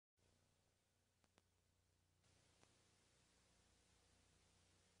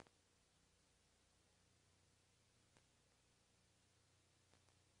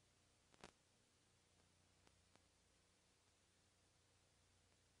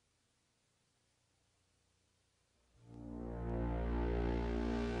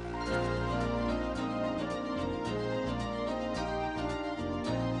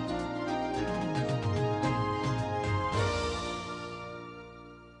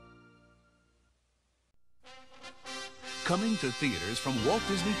coming to theaters from Walt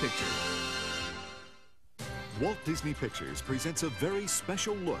Disney Pictures. Walt Disney Pictures presents a very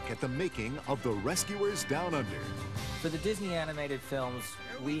special look at the making of The Rescuers Down Under. For the Disney animated films,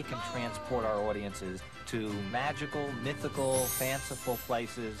 we can transport our audiences to magical, mythical, fanciful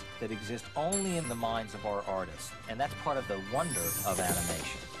places that exist only in the minds of our artists. And that's part of the wonder of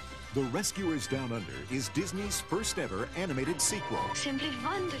animation. The Rescuers Down Under is Disney's first ever animated sequel. Simply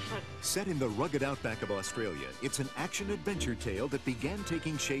wonderful. Set in the rugged outback of Australia, it's an action-adventure tale that began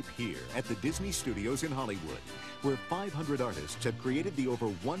taking shape here at the Disney Studios in Hollywood, where 500 artists have created the over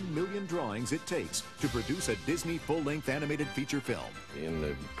 1 million drawings it takes to produce a Disney full-length animated feature film. In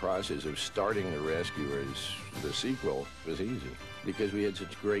the process of starting The Rescuers, the sequel was easy because we had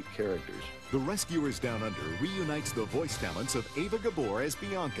such great characters. The Rescuers Down Under reunites the voice talents of Ava Gabor as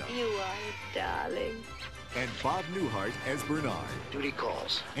Bianca. You are a darling. And Bob Newhart as Bernard. Duty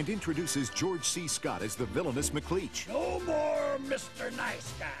calls. And introduces George C. Scott as the villainous McLeach. No more Mr.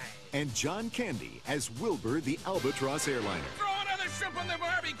 Nice Guy. And John Candy as Wilbur the Albatross airliner. Throw another shrimp on the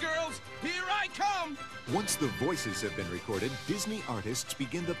Barbie, girls! Here I come! Once the voices have been recorded, Disney artists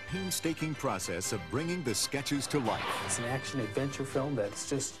begin the painstaking process of bringing the sketches to life. It's an action-adventure film that's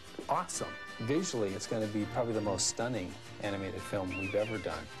just awesome. Visually, it's going to be probably the most stunning animated film we've ever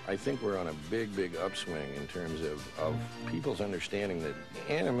done. I think we're on a big, big upswing in terms of people's understanding that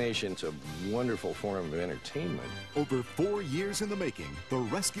animation's a wonderful form of entertainment. Over 4 years in the making, The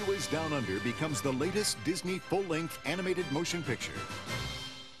Rescuers Down Under becomes the latest Disney full-length animated motion picture.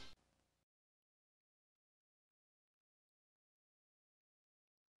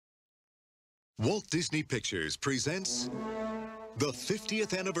 Walt Disney Pictures presents the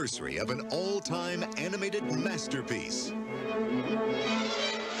 50th anniversary of an all-time animated masterpiece,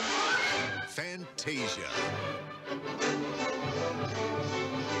 Fantasia.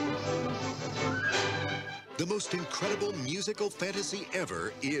 The most incredible musical fantasy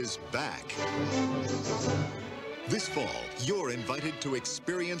ever is back. This fall, you're invited to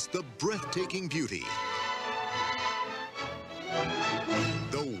experience the breathtaking beauty,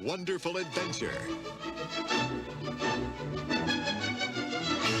 the wonderful adventure,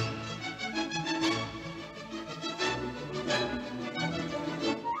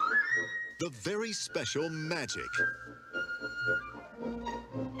 the very special magic,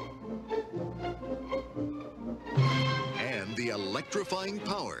 and the electrifying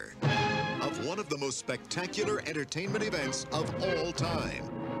power of one of the most spectacular entertainment events of all time.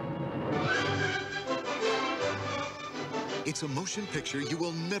 It's a motion picture you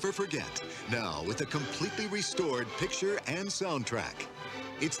will never forget, now with a completely restored picture and soundtrack.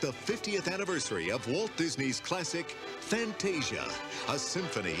 It's the 50th anniversary of Walt Disney's classic, Fantasia, a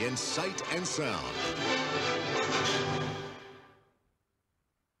symphony in sight and sound.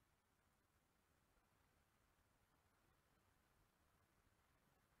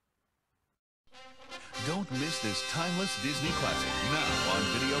 Don't miss this timeless Disney classic, now on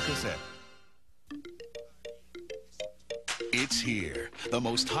videocassette. It's here. The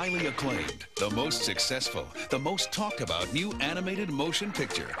most highly acclaimed, the most successful, the most talked about new animated motion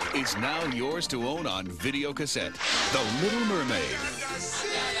picture is now yours to own on videocassette. The Little Mermaid. Under the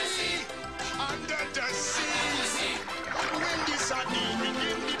sea, under the sea, when the sun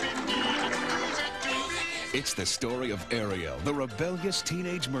It's the story of Ariel, the rebellious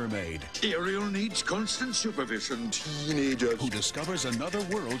teenage mermaid. Ariel needs constant supervision, teenagers. Who discovers another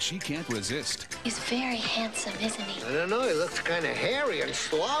world she can't resist. He's very handsome, isn't he? I don't know, he looks kind of hairy and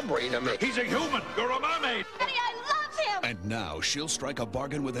slobbery to me. He's a human. You're a mermaid. Daddy, I love him! And now she'll strike a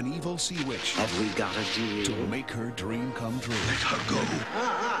bargain with an evil sea witch. Have we got a deal? To make her dream come true. Let her go.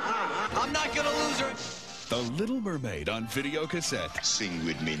 I'm not gonna lose her! The Little Mermaid on videocassette. Sing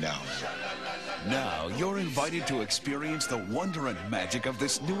with me now. Now, you're invited to experience the wonder and magic of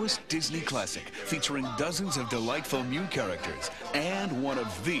this newest Disney classic, featuring dozens of delightful new characters and one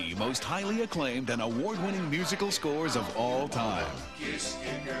of the most highly acclaimed and award-winning musical scores of all time.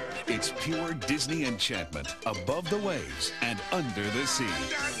 It's pure Disney enchantment, above the waves and under the sea.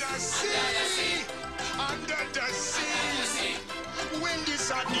 Under the sea, under the sea, when the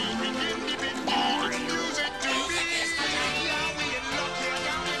sun it's music to me.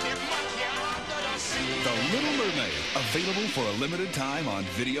 The Little Mermaid, available for a limited time on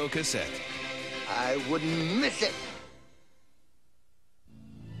videocassette. I wouldn't miss it.